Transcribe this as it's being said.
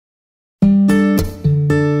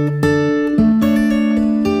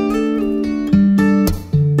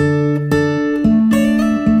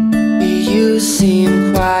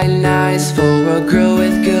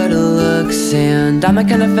And I'm the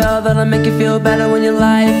kind of fella that'll make you feel better when your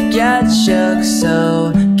life gets shook.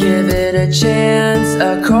 So give it a chance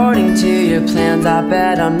according to your plans. I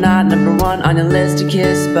bet I'm not number one on your list to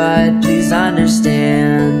kiss, but please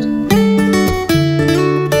understand.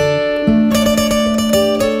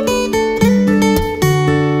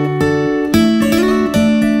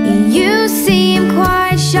 You seem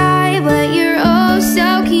quite shy, but you're oh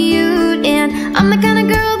so cute. And I'm the kind of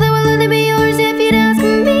girl that will only be yours if you'd ask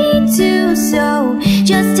me to. So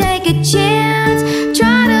just take a chance,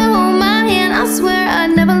 try to hold my hand. I swear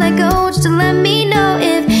I'd never let go, just to let me know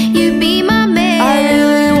if you'd be my man. I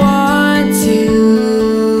really want to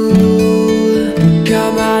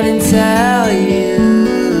come out and tell you,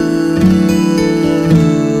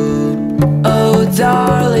 oh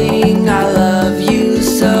darling, I love you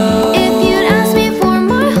so. If you'd ask me for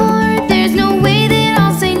my heart, there's no way that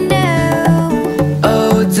I'll say no.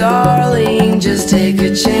 Oh darling, just take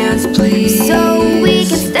a chance please, so we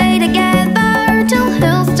can stay together till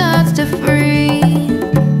hell starts to freeze.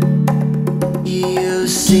 You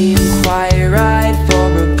seem quite right for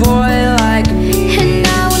a boy like me, And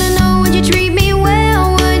I wanna know, would you treat me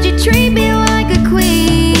well? Would you treat me like a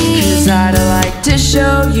queen? 'cause I'd like to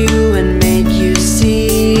show you and make you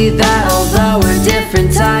see that although we're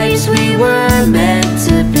different types, we were meant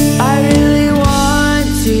to be. I really want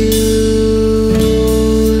to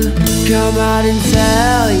come out and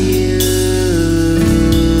tell you,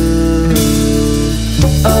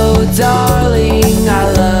 oh darling, I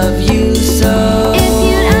love you so. If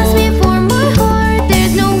you'd ask me for my heart,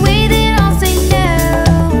 there's no way that I'll say no.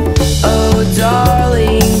 Oh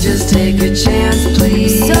darling, just take a chance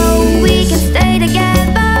please, So we can stay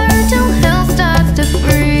together till hell starts to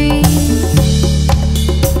freeze.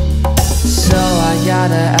 so I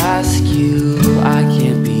gotta ask you, I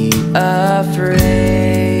can't be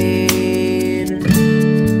afraid.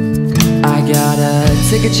 I gotta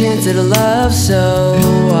take a chance at a love, so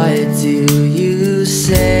what do you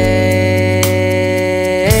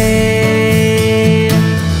say?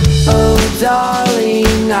 Oh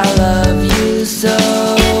darling, I love you so.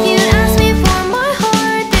 If you'd ask me for my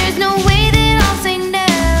heart, there's no way that I'll say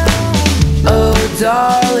no. Oh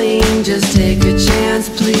darling, just take a chance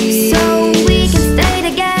please, So we can stay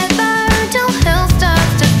together till hell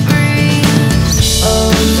starts to freeze.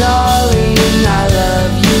 oh darling, I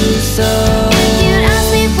love you so. If you'd ask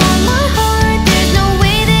me for my heart, there's no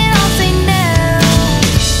way that I'll say no.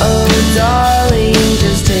 Oh darling,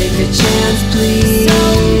 just take a chance please, So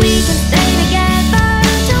we can stay together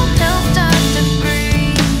till hell starts to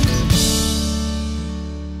freeze.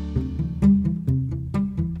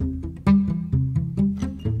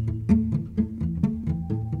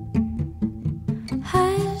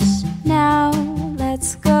 Hush now,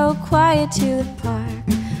 let's go quiet to the park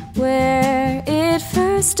where it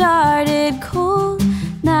first started. Cold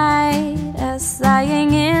night, us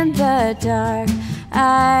lying in the dark.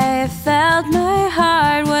 I felt my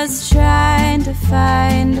heart was trying to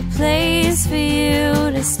find a place for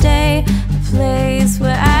you to stay, a place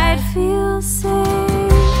where I'd feel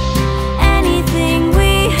safe. Anything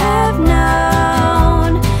we have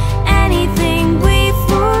known, anything we've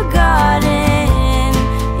forgotten,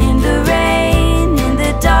 in the rain, in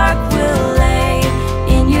the dark we'll lay.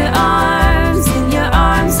 In your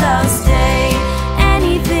arms I'll stay.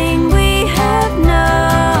 Anything we have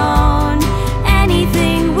known,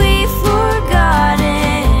 anything we've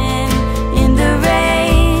forgotten, in the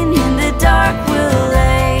rain, in the dark we'll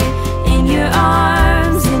lay. In your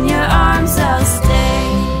arms I'll stay.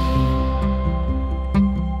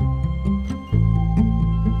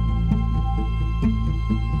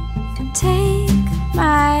 Take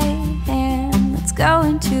my hand, let's go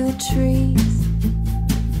into the trees.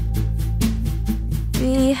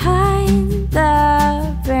 Behind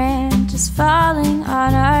the branches falling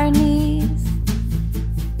on our knees,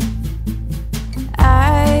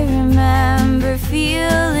 I remember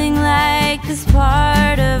feeling like this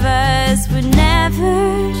part of us would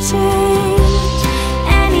never change.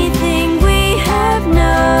 Anything we have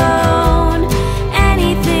known,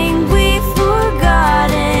 anything we've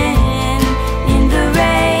forgotten, in the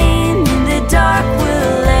rain, in the dark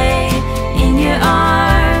we'll lay. In your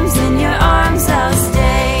arms I'll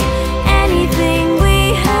stay. Anything we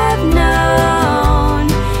have known,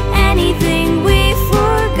 anything we've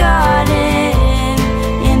forgotten,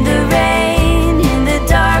 in the rain, in the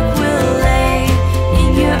dark we'll lay. In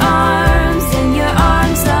your arms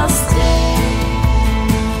I'll stay.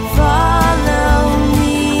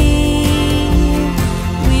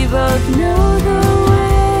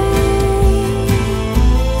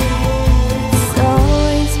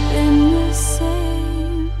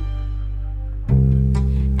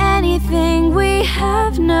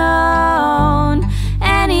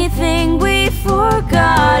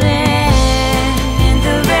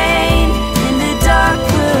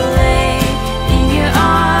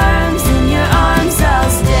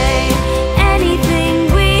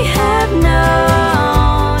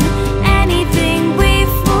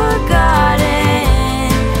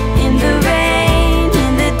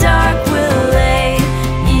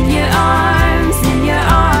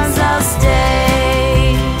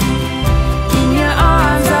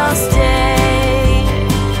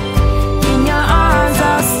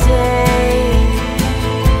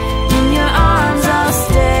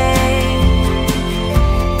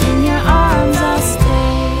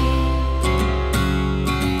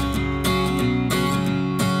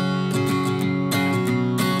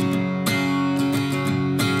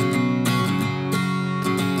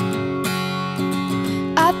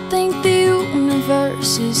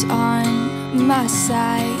 universe is on my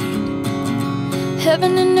side.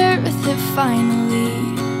 Heaven and earth have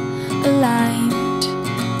finally aligned.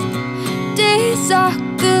 Days are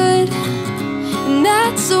good, and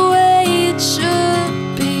that's the way it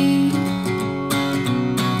should be.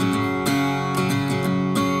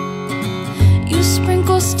 You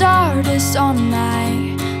sprinkle stardust on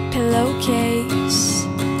my pillowcase.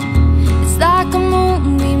 It's like a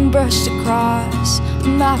moonbeam brushed across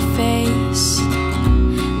my face.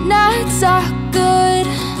 Nights are good,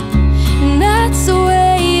 and that's the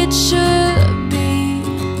way it should be.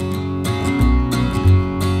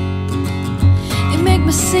 You make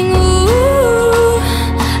me sing ooh,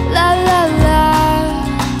 la la la.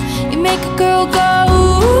 You make a girl go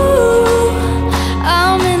ooh,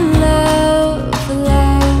 I'm in love,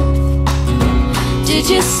 love. Did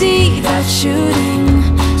you see that shooting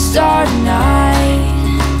star tonight?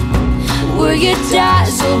 Were you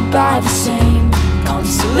dazzled by the same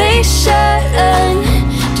constellation?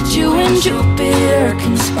 Did you and Jupiter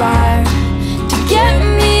conspire to get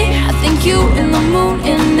me? I think you and the moon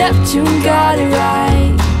and Neptune got it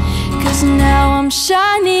right. 'Cause now I'm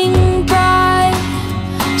shining bright,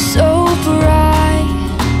 so bright,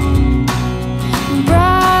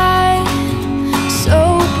 bright, so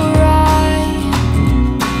bright.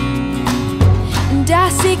 And I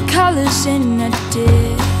see colors in a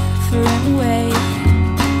different way.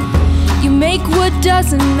 You make what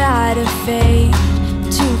doesn't matter fade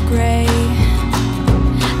to gray.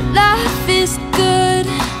 Life is good,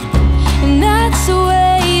 and that's the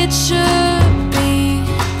way it should be.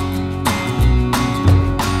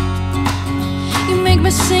 You make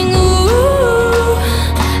me sing ooh,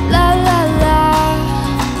 la la la.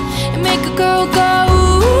 You make a girl go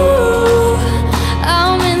ooh,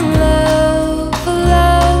 I'm in love,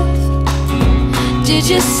 love. Did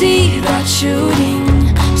you see that shooting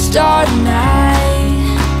star tonight?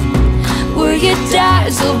 Were you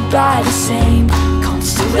dazzled by the same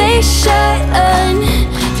constellation?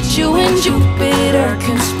 Did you and Jupiter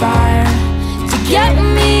conspire to get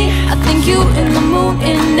me? I think you and the moon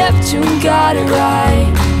and Neptune got it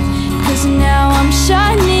right. 'Cause now I'm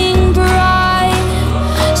shining bright,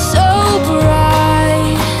 so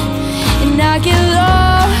bright, and I get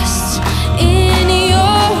lost in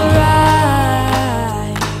your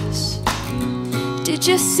eyes. Did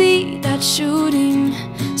you see that shooting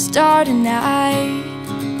star tonight?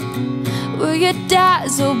 Were you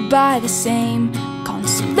dazzled by the same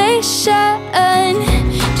constellation?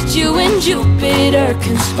 Did you and Jupiter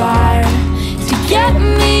conspire to get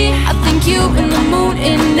me? I think you and the moon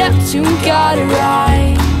and Neptune got it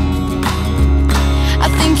right. I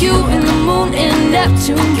think you and the moon and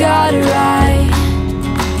Neptune got it right.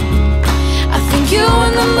 I think you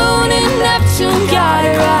and the moon and